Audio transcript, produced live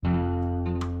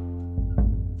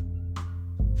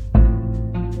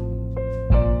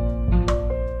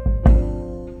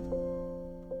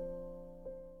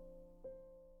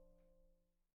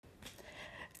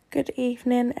Good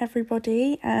evening,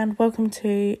 everybody, and welcome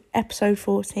to episode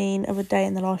 14 of A Day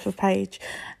in the Life of Paige.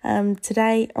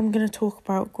 Today, I'm going to talk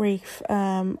about grief.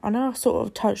 I know I sort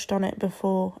of touched on it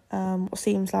before, what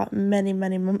seems like many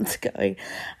months ago,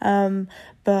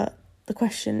 but the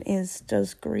question is,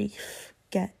 does grief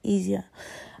get easier?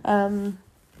 Over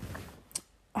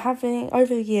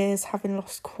the years, having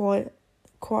lost quite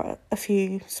a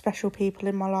few special people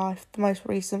in my life, the most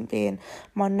recent being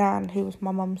my nan, who was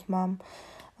my mum's mum,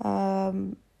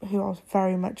 who I was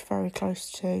very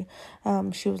close to.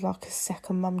 She was like a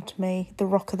second mum to me, the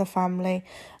rock of the family.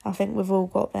 I think we've all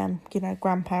got them,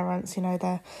 grandparents,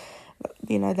 they're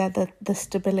the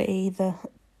stability, the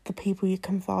people you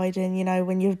confide in,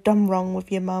 when you've done wrong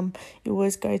with your mum, you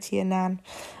always go to your nan.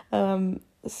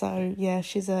 So yeah,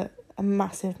 she's a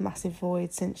massive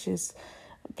void since she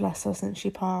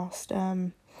passed.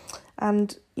 And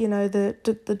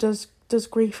does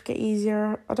grief get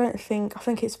easier? I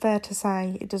think it's fair to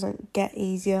say it doesn't get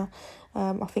easier.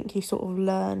 I think you sort of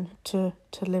learn to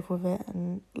live with it,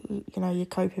 and your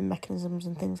coping mechanisms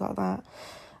and things like that.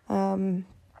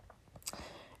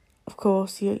 Of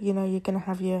course, you're going to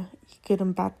have your good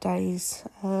and bad days.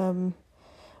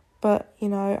 But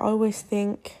I always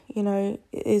think it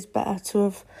is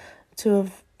better to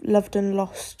have loved and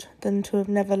lost than to have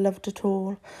never loved at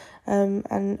all. And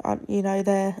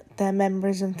their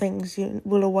memories and things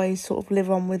will always sort of live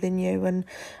on within you, and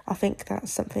I think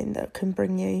that's something that can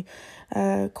bring you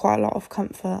quite a lot of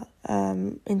comfort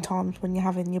in times when you're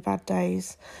having your bad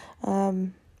days.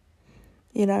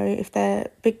 If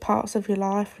they're big parts of your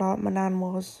life, like my nan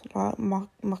was, like my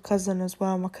cousin as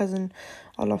well. My cousin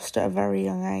I lost at a very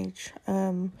young age.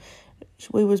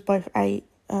 We was both 8,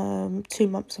 2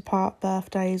 months apart,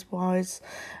 birthdays wise,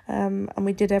 and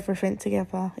we did everything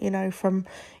together, from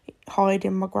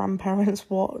hiding my grandparents'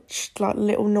 watch, like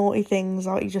little naughty things,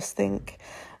 like you just think,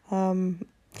 we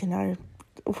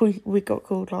got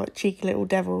called like cheeky little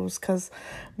devils because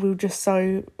we were just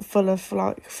so full of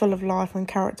life and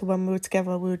character. When we were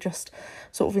together, we were just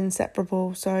sort of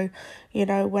inseparable. So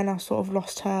when I sort of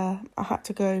lost her, I had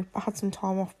some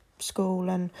time off school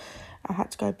and I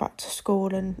had to go back to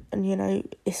school, and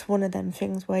it's one of them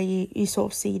things where you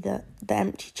sort of see the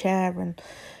empty chair and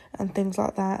things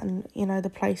like that, and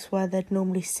the place where they'd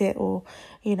normally sit, or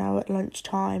at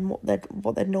lunchtime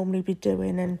what they'd normally be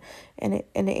doing, and it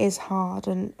is hard,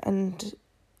 and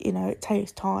it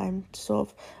takes time to sort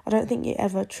of, I don't think you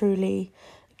ever truly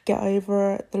get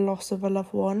over the loss of a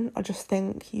loved one. I just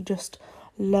think you just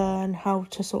learn how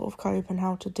to sort of cope and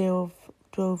how to deal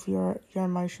with your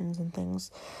emotions and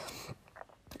things.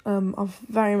 I've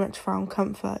very much found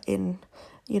comfort in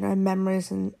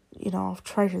memories, and I've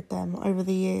treasured them over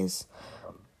the years.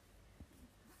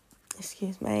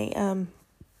 Treasured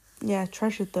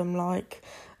them, like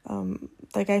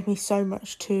they gave me so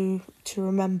much to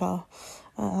remember,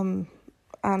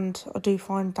 and I do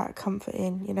find that comfort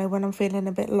in when I'm feeling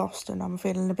a bit lost and I'm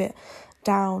feeling a bit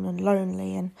down and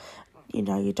lonely, and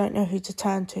you don't know who to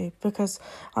turn to, because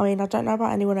I don't know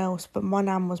about anyone else, but my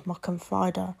nan was my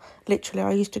confider. Literally,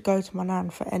 I used to go to my nan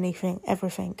for anything,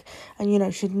 everything,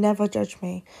 and she'd never judge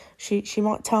me. She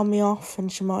might tell me off, and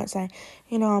she might say,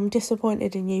 I'm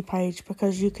disappointed in you, Paige,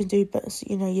 because you can do better.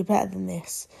 You're better than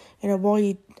this. Why are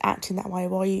you acting that way?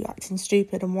 Why are you acting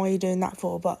stupid? And why are you doing that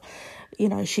for? But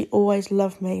she always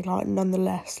loved me, like,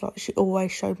 nonetheless. Like, she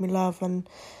always showed me love, and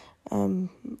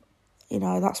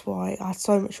that's why I had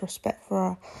so much respect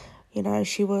for her.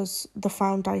 She was the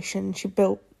foundation. She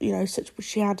built,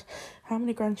 she had, how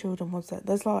many grandchildren was there?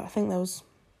 There's I think there was,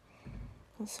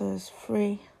 it says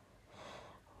 3,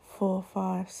 4,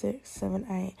 5, 6, 7,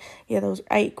 8. Yeah, there was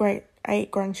 8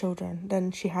 grandchildren.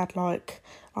 Then she had my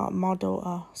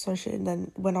daughter. So she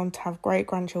then went on to have great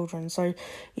grandchildren. So,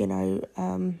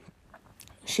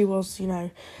 she was,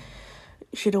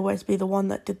 she'd always be the one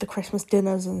that did the Christmas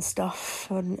dinners and stuff,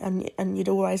 and you'd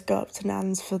always go up to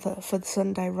Nan's for the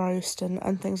Sunday roast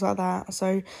and things like that.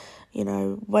 So,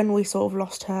 when we sort of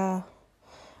lost her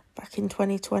back in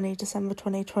 2020, December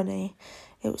 2020,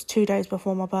 it was 2 days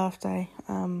before my birthday.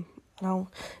 And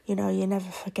you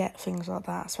never forget things like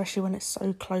that, especially when it's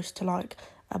so close to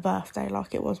a birthday,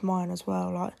 like it was mine as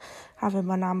well. Like having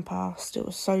my nan passed, it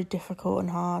was so difficult and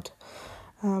hard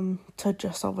to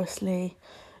just obviously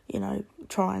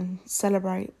try and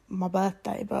celebrate my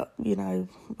birthday, but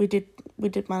we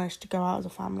did manage to go out as a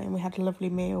family, and we had a lovely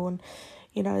meal, and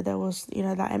there was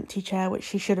that empty chair which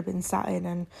she should have been sat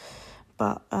in,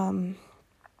 but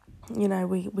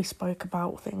we spoke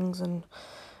about things, and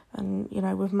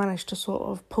we've managed to sort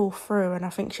of pull through, and I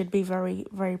think she'd be very,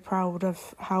 very proud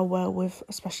of how well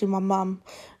especially my mum,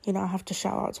 I have to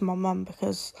shout out to my mum,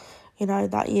 because you know,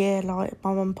 that year, like,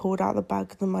 my mum pulled out the bag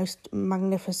the most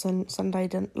magnificent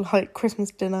Christmas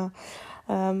dinner,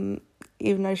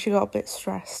 even though she got a bit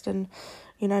stressed, and,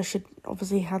 you know, she'd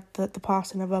obviously had the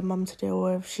passing of her mum to deal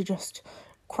with. She just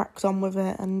cracked on with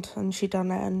it, and she done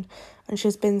it, and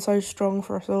she's been so strong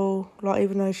for us all, like,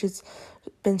 even though she's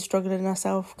been struggling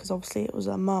herself, because obviously it was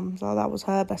her mum, like, that was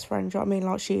her best friend, do you know what I mean?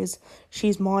 Like,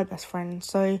 she's my best friend,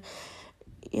 so,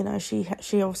 you know, she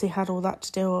obviously had all that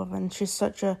to deal with, and she's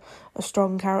such a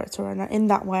strong character, and in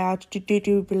that way I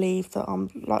do believe that I'm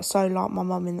like so like my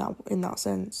mum in that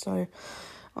sense. So,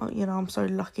 you know, I'm so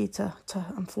lucky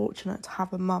I'm fortunate to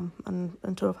have a mum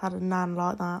and to have had a nan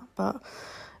like that. But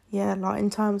yeah, like, in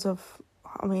terms of,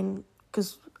 I mean,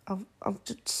 because I've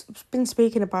just been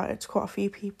speaking about it to quite a few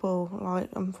people, like,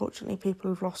 unfortunately people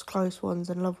who've lost close ones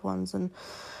and loved ones, and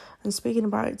speaking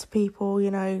about it to people,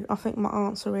 you know, I think my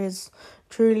answer is,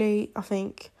 truly, I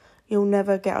think you'll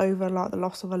never get over, like, the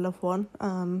loss of a loved one.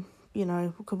 You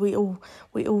know, because we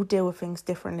all deal with things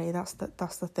differently. That's the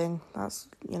thing. That's,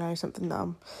 you know, something that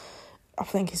I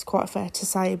think is quite fair to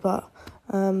say. But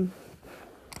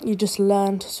you just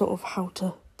learn to sort of how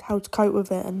to cope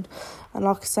with it, and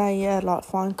like I say, yeah, like,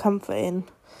 find comfort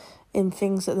in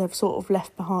things that they've sort of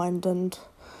left behind, and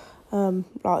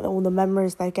like, all the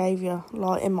memories they gave you.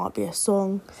 Like, it might be a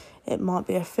song, it might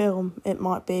be a film, it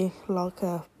might be like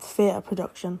a theatre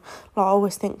production. Like, I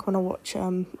always think when I watch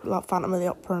like Phantom of the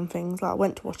Opera and things, like, I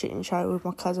went to watch it in show with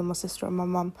my cousin, my sister and my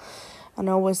mum, and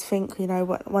I always think, you know,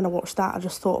 when I watched that, I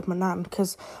just thought of my nan,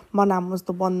 because my nan was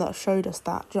the one that showed us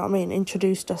that, do you know what I mean,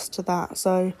 introduced us to that.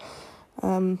 So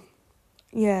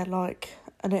yeah, like,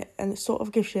 and it sort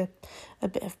of gives you a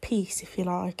bit of peace, if you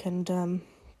like, and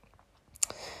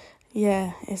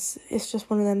yeah, it's just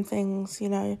one of them things, you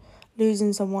know.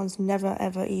 Losing someone's never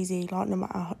ever easy, like, no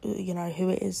matter, you know, who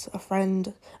it is, a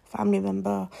friend, a family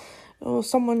member, or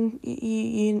someone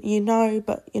you know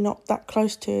but you're not that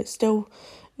close to. It's still,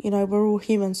 you know, we're all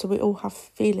human, so we all have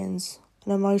feelings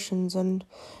and emotions, and,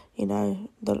 you know,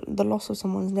 the loss of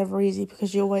someone's never easy,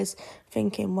 because you're always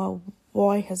thinking, well,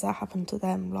 why has that happened to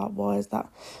them? Like, why is that?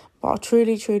 But I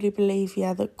truly believe,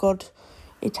 yeah, that God,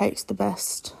 He takes the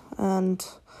best, and,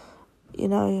 you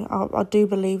know, I do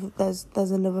believe that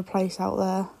there's another place out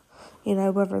there, you know,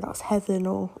 whether that's heaven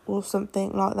or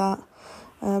something like that,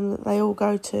 that they all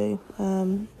go to,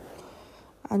 and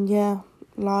yeah,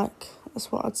 like, that's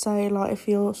what I'd say. Like, if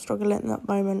you're struggling at the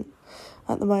moment,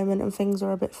 and things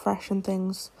are a bit fresh and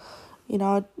things, you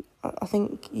know, I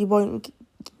think you won't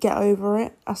get over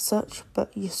it as such,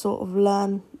 but you sort of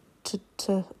learn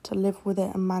to live with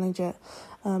it and manage it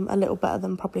a little better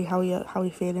than probably how you're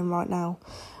feeling right now.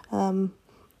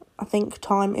 I think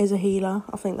time is a healer.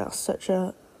 I think that's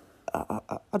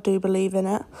I do believe in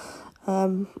it.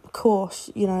 Of course,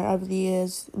 you know, over the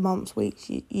years, months, weeks,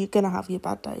 you're going to have your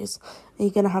bad days, and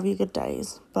you're going to have your good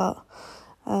days, but,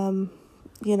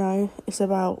 you know, it's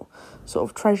about sort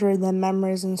of treasuring their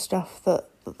memories and stuff that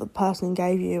the person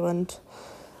gave you, and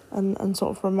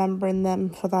sort of remembering them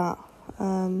for that.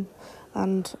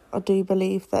 And I do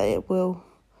believe that it will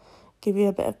give you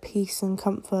a bit of peace and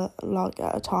comfort, like,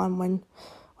 at a time when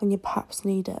you perhaps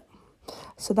need it.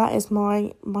 So that is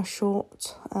my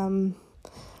short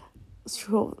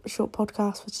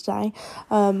podcast for today.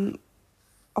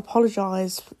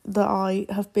 Apologise that I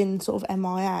have been sort of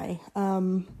MIA.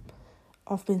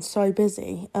 I've been so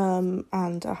busy, and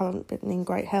I haven't been in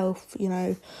great health, you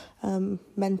know,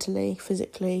 mentally,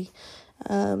 physically.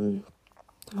 I'm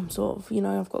sort of, you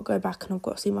know, I've got to go back and I've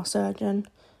got to see my surgeon.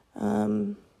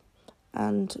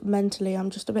 And mentally, I'm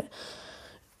just a bit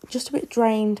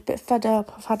drained, a bit fed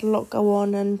up. I've had a lot go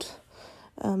on, and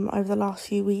over the last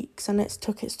few weeks, and it's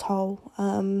took its toll.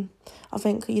 I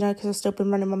think, you know, because I've still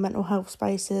been running my mental health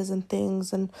spaces and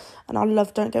things, and I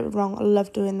love, don't get me wrong, I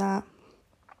love doing that.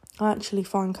 I actually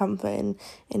find comfort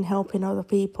in helping other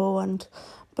people,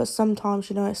 but sometimes,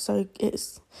 you know,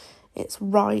 it's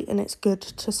right and it's good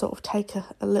to sort of take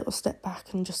a little step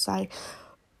back and just say,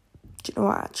 do you know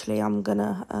what, actually, I'm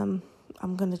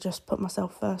gonna just put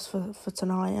myself first for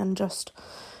tonight, and just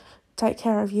take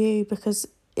care of you, because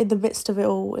in the midst of it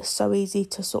all, it's so easy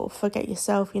to sort of forget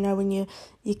yourself, you know, when you're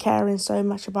caring so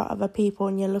much about other people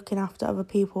and you're looking after other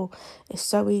people. It's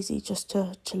so easy just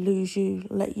to lose you,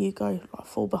 let you go, like,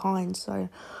 fall behind. So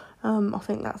I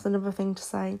think that's another thing to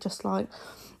say, just like,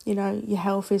 you know, your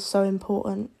health is so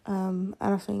important, and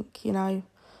I think, you know,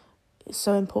 it's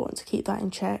so important to keep that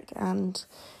in check, and,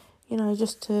 you know,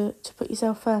 just to put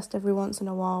yourself first every once in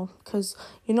a while, because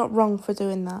you're not wrong for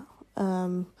doing that.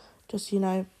 Just, you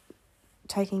know,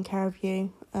 taking care of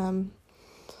you.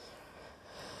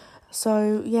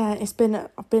 So yeah, I've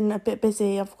been a bit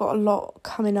busy. I've got a lot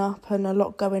coming up and a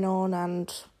lot going on,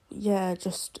 and yeah,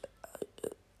 just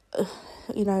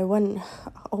when I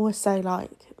always say,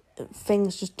 like,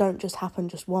 things just don't just happen,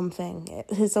 just one thing.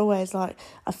 There's always like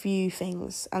a few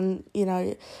things, and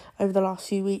over the last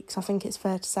few weeks, I think it's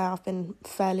fair to say I've been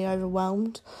fairly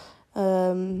overwhelmed.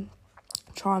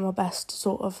 Trying my best to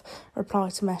sort of reply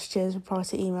to messages, reply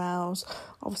to emails.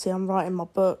 Obviously, I'm writing my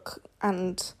book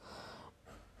and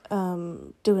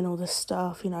doing all this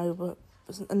stuff,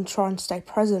 and trying to stay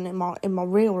present in my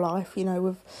real life,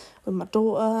 with my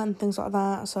daughter and things like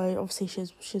that. So obviously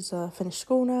she's finished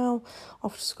school now,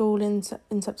 off to school in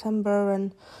September,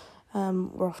 and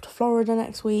we're off to Florida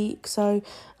next week. So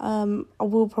I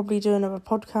will probably do another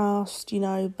podcast,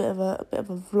 a bit of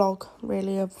a vlog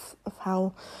really of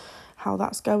how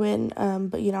that's going.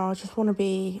 But I just want to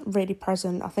be really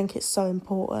present. I think it's so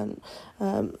important.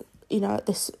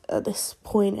 At this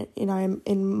point,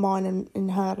 in mine and in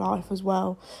her life as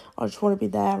well. I just want to be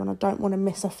there, and I don't want to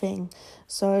miss a thing.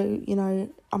 So,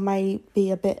 I may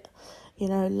be a bit,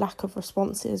 lack of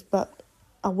responses, but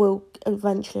I will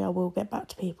get back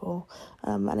to people,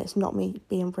 and it's not me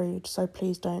being rude, so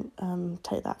please don't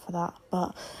take that for that.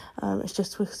 But it's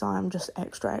just because I'm just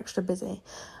extra busy.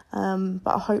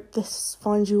 But I hope this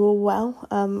finds you all well.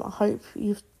 I hope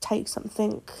you take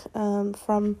something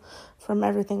from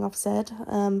everything I've said.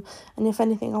 And if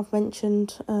anything I've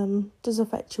mentioned does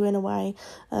affect you in a way,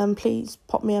 please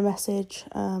pop me a message.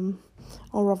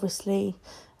 Or obviously,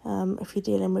 if you're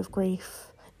dealing with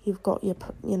grief, you've got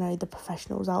the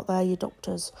professionals out there, your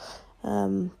doctors,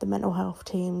 the mental health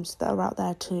teams that are out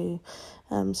there to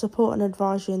support and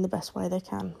advise you in the best way they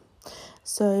can.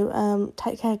 So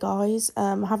take care, guys.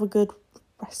 Have a good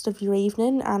rest of your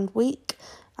evening and week,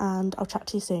 and I'll chat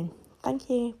to you soon. Thank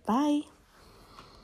you. Bye.